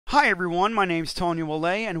Hi everyone, my name's Tony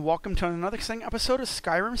Willay, and welcome to another exciting episode of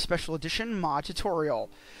Skyrim Special Edition mod tutorial.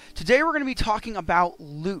 Today we're going to be talking about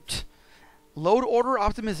loot, load order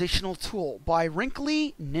optimizational tool by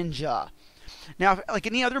wrinklyninja. Now, like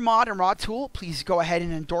any other mod or mod tool, please go ahead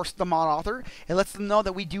and endorse the mod author. It lets them know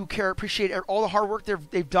that we do appreciate all the hard work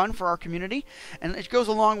they've done for our community, and it goes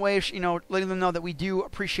a long way, letting them know that we do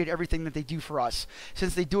appreciate everything that they do for us,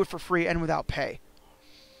 since they do it for free and without pay.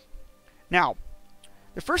 Now,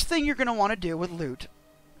 the first thing you're going to want to do with loot,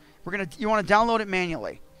 you want to download it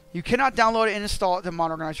manually. You cannot download it and install it to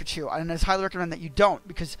Mod Organizer 2, and it's highly recommend that you don't,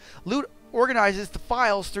 because loot organizes the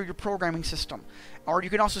files through your programming system. Or you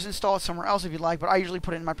can also install it somewhere else if you'd like, but I usually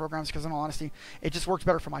put it in my programs because, in all honesty, it just works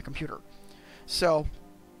better for my computer. So,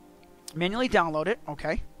 manually download it,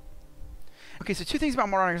 okay? Okay, so two things about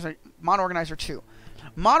Mod Organizer 2.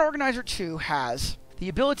 Mod Organizer 2 has the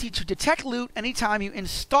ability to detect loot anytime you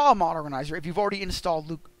install Mod Organizer if you've already installed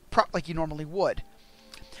loot like you normally would.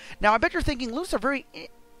 Now, I bet you're thinking loot's a very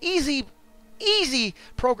easy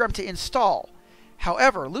program to install.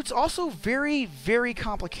 However, loot's also very, very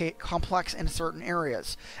complex in certain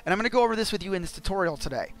areas. And I'm going to go over this with you in this tutorial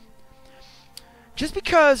today. Just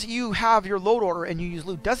because you have your load order and you use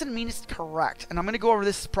loot doesn't mean it's correct. And I'm going to go over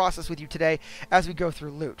this process with you today as we go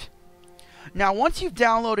through loot. Now, once you've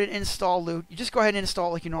downloaded and installed loot, you just go ahead and install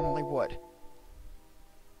it like you normally would.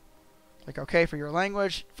 Click OK for your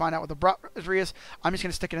language, find out what the browser is. I'm just going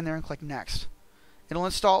to stick it in there and click Next. It'll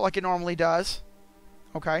install it like it normally does.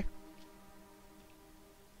 Okay.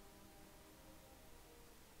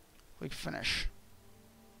 Click Finish.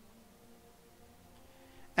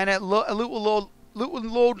 And loot will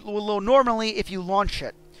load normally if you launch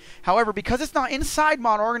it. However, because it's not inside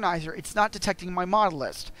Mod Organizer, it's not detecting my mod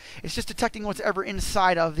list. It's just detecting what's ever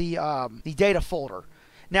inside of the data folder.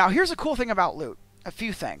 Now, here's a cool thing about loot. A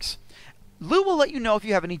few things. Loot will let you know if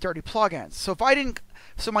you have any dirty plugins. So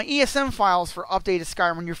so my ESM files for updated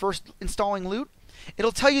Skyrim, when you're first installing loot,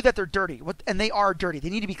 it'll tell you that they're dirty, and they are dirty. They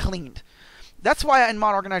need to be cleaned. That's why in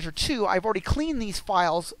Mod Organizer 2, I've already cleaned these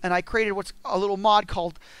files, and I created what's a little mod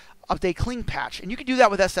called Update Clean Patch, and you can do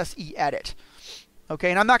that with SSE Edit. Okay,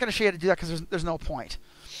 and I'm not going to show you how to do that because there's no point.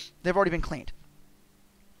 They've already been cleaned.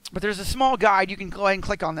 But there's a small guide. You can go ahead and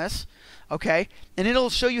click on this, okay, and it'll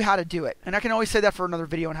show you how to do it. And I can always say that for another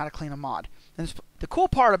video on how to clean a mod. And the cool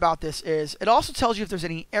part about this is it also tells you if there's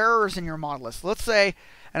any errors in your mod list. Let's say,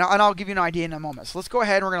 and I'll give you an idea in a moment. So let's go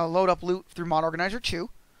ahead and we're going to load up loot through Mod Organizer 2.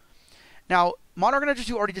 Now, Mod Organizer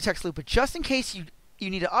 2 already detects loot, but just in case you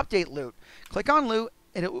need to update loot, click on loot,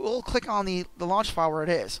 and it will click on the launch file where it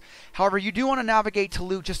is. However, you do want to navigate to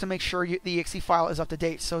loot just to make sure the exe file is up to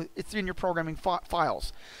date, so it's in your programming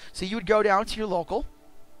files. So you would go down to your local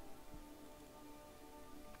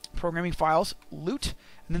programming files, loot,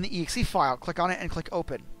 and then the exe file. Click on it and click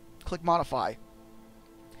open. Click modify.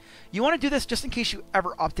 You want to do this just in case you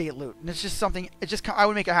ever update loot, and it's just something. I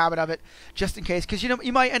would make a habit of it just in case, because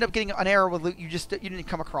you might end up getting an error with loot you didn't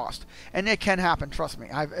come across, and it can happen. Trust me,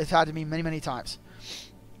 it's had to me many times.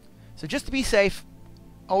 So just to be safe,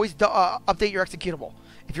 always update your executable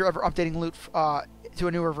if you're ever updating loot to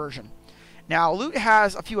a newer version. Now, loot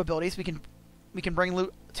has a few abilities. We can bring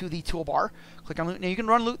loot to the toolbar. Click on loot. Now you can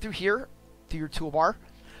run loot through here, through your toolbar,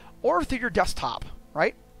 or through your desktop.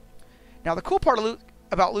 Right? Now the cool part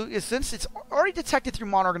about loot is since it's already detected through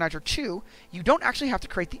Mod Organizer 2, you don't actually have to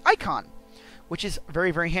create the icon, which is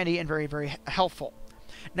very, very handy and very, very helpful.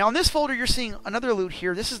 Now in this folder, you're seeing another loot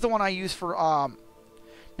here. This is the one I use for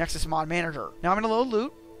Nexus Mod Manager. Now I'm going to load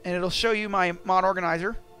loot, and it'll show you my Mod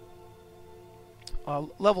Organizer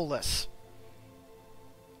level lists,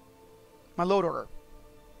 my load order.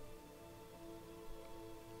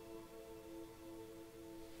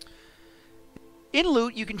 In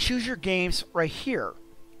loot, you can choose your games right here,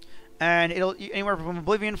 and it'll anywhere from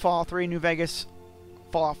Oblivion, Fallout 3, New Vegas,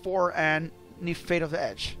 Fallout 4, and Fate's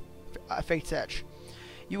Edge.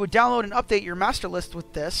 You would download and update your master list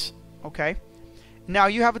with this. Okay. Now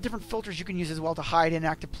you have different filters you can use as well to hide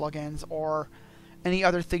inactive plugins or any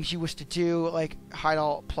other things you wish to do, like hide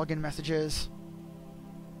all plugin messages.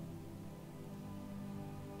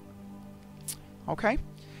 Okay.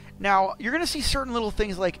 Now, you're going to see certain little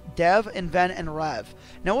things like dev, inven, and rev.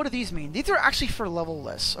 Now, what do these mean? These are actually for level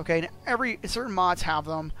lists, okay? Certain mods have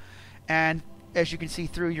them, and as you can see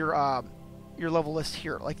through your level list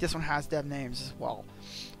here, like this one has dev names as well,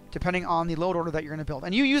 depending on the load order that you're going to build.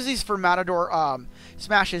 And you use these for Matador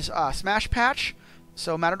Smash's Smash Patch.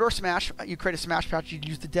 So Matador Smash, you create a Smash Patch, you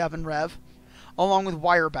use the dev and rev, along with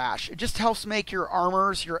Wire Bash. It just helps make your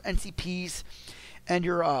armors, your NCPs, and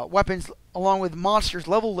your weapons, along with monsters,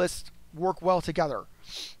 level lists, work well together.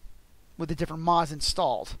 with the different mods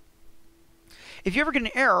installed. If you ever get an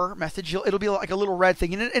error message, it'll be like a little red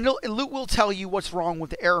thing, and Loot will tell you what's wrong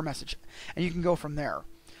with the error message, and you can go from there.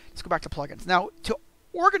 Let's go back to plugins. Now, to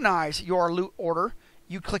organize your loot order,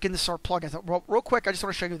 you click in the Start Plugins. Real quick, I just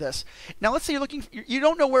want to show you this. Now, let's say you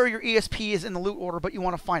don't know where your ESP is in the loot order, but you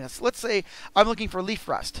want to find it. So let's say I'm looking for leaf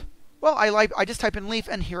rest. Well, I just type in leaf,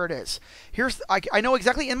 and here it is. I know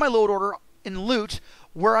exactly in my load order in loot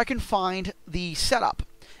where I can find the setup.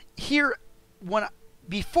 Here,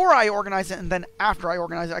 before I organize it and then after I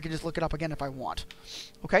organize it, I can just look it up again if I want.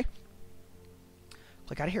 Okay?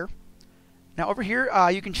 Click out of here. Now over here,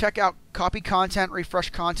 you can check out copy content, refresh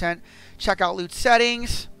content, check out loot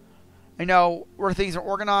settings, where things are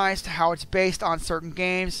organized, how it's based on certain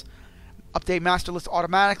games, update master list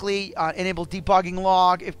automatically, enable debugging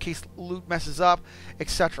log in case loot messes up,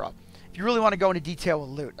 etc. If you really want to go into detail with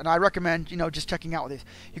loot, and I recommend just checking out with these.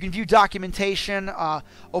 You can view documentation,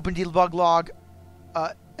 open debug log,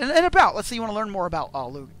 and about. Let's say you want to learn more about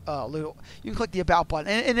loot. You can click the About button,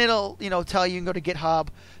 and it'll tell you can go to GitHub,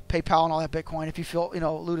 PayPal, and all that Bitcoin if you feel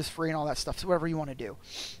loot is free and all that stuff. So whatever you want to do.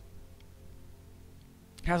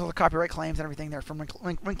 It has all the copyright claims and everything there from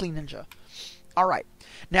wrinklyninja. All right,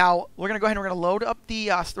 now we're gonna go ahead and we're gonna load up the.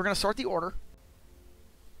 We're gonna sort the order.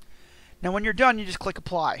 Now when you're done, you just click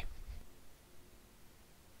Apply.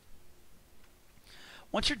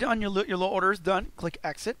 Once you're done, your loot order is done. Click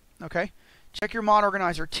Exit. Okay. Check your mod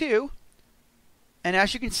organizer too, and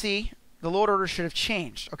as you can see, the load order should have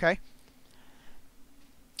changed. Okay.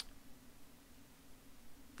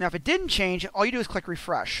 Now, if it didn't change, all you do is click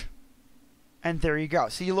refresh, and there you go.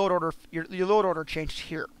 See, your load order changed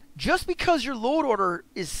here. Just because your load order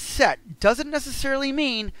is set doesn't necessarily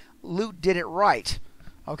mean loot did it right.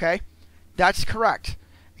 Okay, that's correct.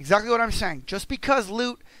 Exactly what I'm saying. Just because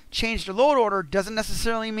loot changed your load order doesn't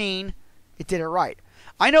necessarily mean it did it right.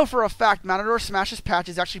 I know for a fact Matador Smash's patch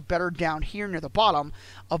is actually better down here near the bottom,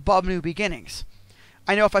 above New Beginnings.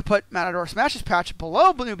 I know if I put Matador Smash's patch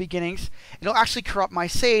below New Beginnings, it'll actually corrupt my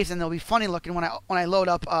saves, and they'll be funny looking when I load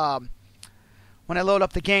up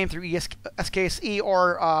the game through SKSE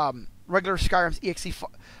or regular Skyrim's EXE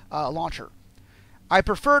launcher. I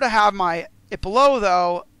prefer to have it below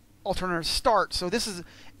though, alternative start. So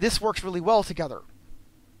this works really well together.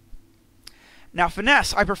 Now,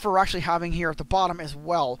 finesse, I prefer actually having here at the bottom as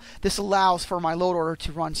well. This allows for my load order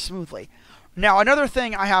to run smoothly. Now, another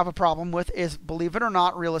thing I have a problem with is, believe it or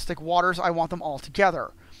not, realistic waters. I want them all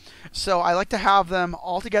together. So I like to have them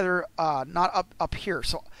all together, not up here.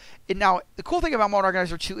 So now, the cool thing about Mod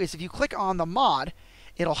Organizer 2 is if you click on the mod,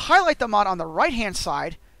 it'll highlight the mod on the right-hand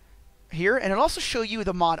side here, and it'll also show you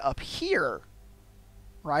the mod up here,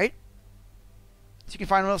 right? So you can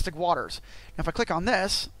find realistic waters. Now, if I click on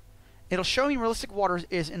this, it'll show me realistic waters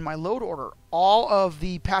is in my load order, all of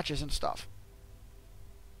the patches and stuff.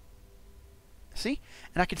 See?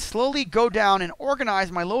 And I can slowly go down and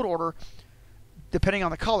organize my load order depending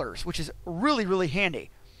on the colors, which is really, really handy.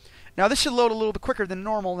 Now this should load a little bit quicker than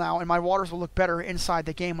normal now, and my waters will look better inside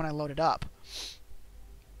the game when I load it up.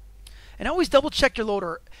 And always double check your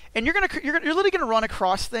loader. And you're literally gonna run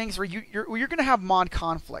across things where you're gonna have mod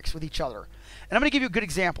conflicts with each other. And I'm gonna give you a good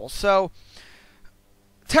example. So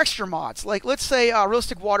texture mods, like let's say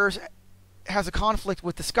Realistic Waters has a conflict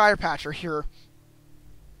with the Sky Patcher here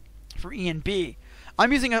for E and B.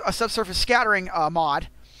 I'm using a subsurface scattering mod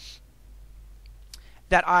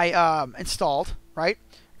that I installed, right,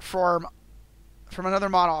 from another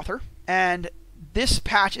mod author, and this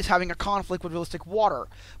patch is having a conflict with Realistic Water.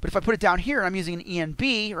 But if I put it down here and I'm using an E and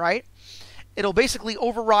B, right, it'll basically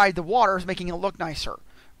override the waters, making it look nicer.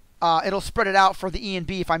 It'll spread it out for the E and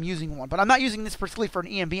B if I'm using one. But I'm not using this particularly for an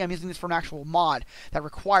E and B. I'm using this for an actual mod that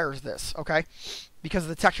requires this, okay? Because of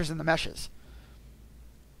the textures and the meshes.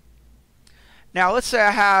 Now, let's say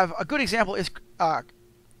I have a good example is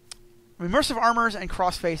Immersive Armors and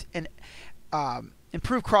Crossface and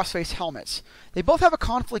improved Crossface helmets. They both have a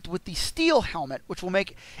conflict with the steel helmet, which will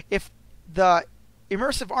make, if the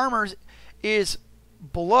Immersive Armors is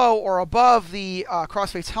below or above the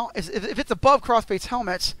Crossface helmet, if it's above Crossface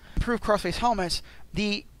helmets, improved Crossface helmets,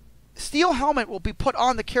 the steel helmet will be put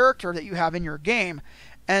on the character that you have in your game,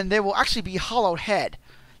 and they will actually be hollowed head.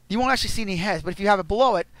 You won't actually see any heads, but if you have it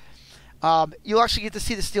below it, you'll actually get to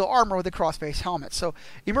see the steel armor with the Crossface helmet. So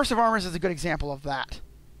Immersive Armors is a good example of that.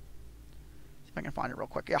 See if I can find it real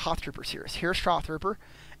quick. Yeah, Hoth Troopers here. Here's Hoth Trooper,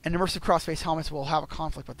 and Immersive Crossface helmets will have a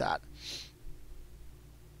conflict with that.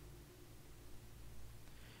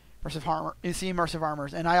 Immersive Armor, you see Immersive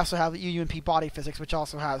Armors, and I also have the UUMP body physics, which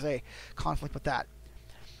also has a conflict with that.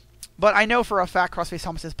 But I know for a fact crossface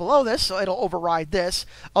helmet is below this, so it'll override this,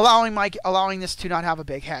 allowing this to not have a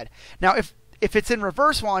big head. Now, if it's in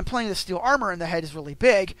reverse while I'm playing the steel armor and the head is really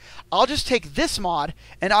big, I'll just take this mod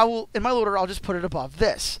and I will, in my loader, I'll just put it above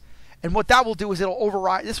this. And what that will do is it'll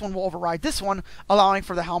override, this one will override this one, allowing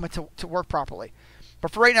for the helmet to work properly. But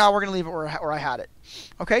for right now, we're going to leave it where I had it.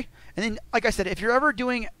 Okay? And then, like I said, if you're ever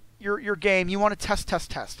doing your game, you want to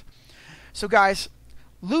test. So guys,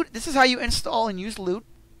 loot, this is how you install and use loot.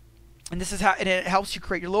 And this is how, and it helps you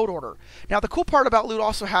create your load order. Now, the cool part about loot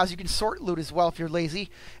also has you can sort loot as well if you're lazy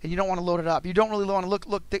and you don't want to load it up. You don't really want to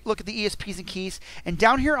look at the ESPs and keys. And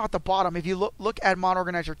down here at the bottom, if you look at Mod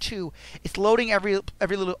Organizer 2, it's loading every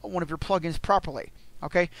little one of your plugins properly.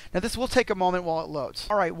 Okay. Now this will take a moment while it loads.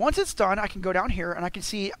 All right. Once it's done, I can go down here and I can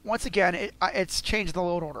see once again it's changed the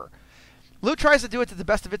load order. Loot tries to do it to the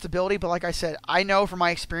best of its ability, but like I said, I know from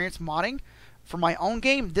my experience modding for my own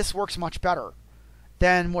game, this works much better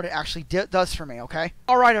than what it actually does for me, okay?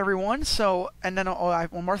 Alright, everyone, so, and then,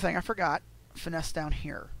 one more thing I forgot. Finesse down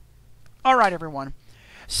here. Alright, everyone.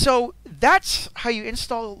 So, that's how you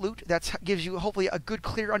install loot. That gives you, hopefully, a good,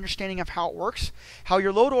 clear understanding of how it works. How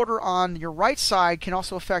your load order on your right side can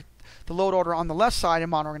also affect the load order on the left side in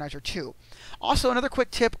Mod Organizer 2. Also, another quick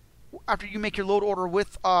tip, after you make your load order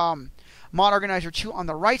with Mod Organizer 2 on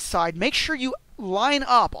the right side, make sure you line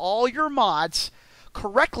up all your mods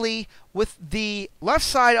correctly with the left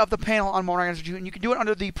side of the panel on Mod Organizer 2, and you can do it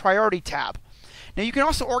under the Priority tab. Now, you can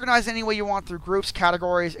also organize any way you want through groups,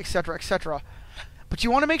 categories, etc., etc. But you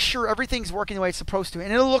want to make sure everything's working the way it's supposed to,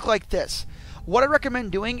 and it'll look like this. What I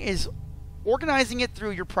recommend doing is organizing it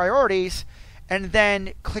through your priorities, and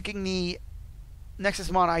then clicking the Nexus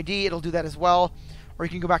Mod ID. It'll do that as well. Or you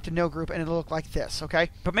can go back to no group and it'll look like this, okay?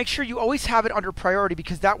 But make sure you always have it under priority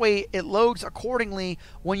because that way it loads accordingly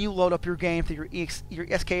when you load up your game through your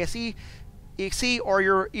SKSE, EXE,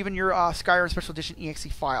 or even your Skyrim Special Edition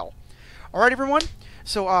EXE file. All right, everyone.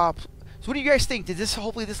 So what do you guys think? Did this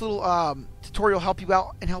hopefully this little tutorial help you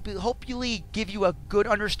out and hopefully give you a good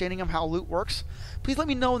understanding of how loot works? Please let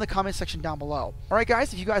me know in the comment section down below. All right,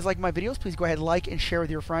 guys. If you guys like my videos, please go ahead and like and share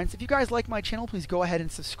with your friends. If you guys like my channel, please go ahead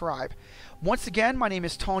and subscribe. Once again, my name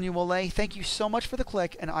is Tony Wale. Thank you so much for the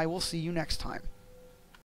click, and I will see you next time.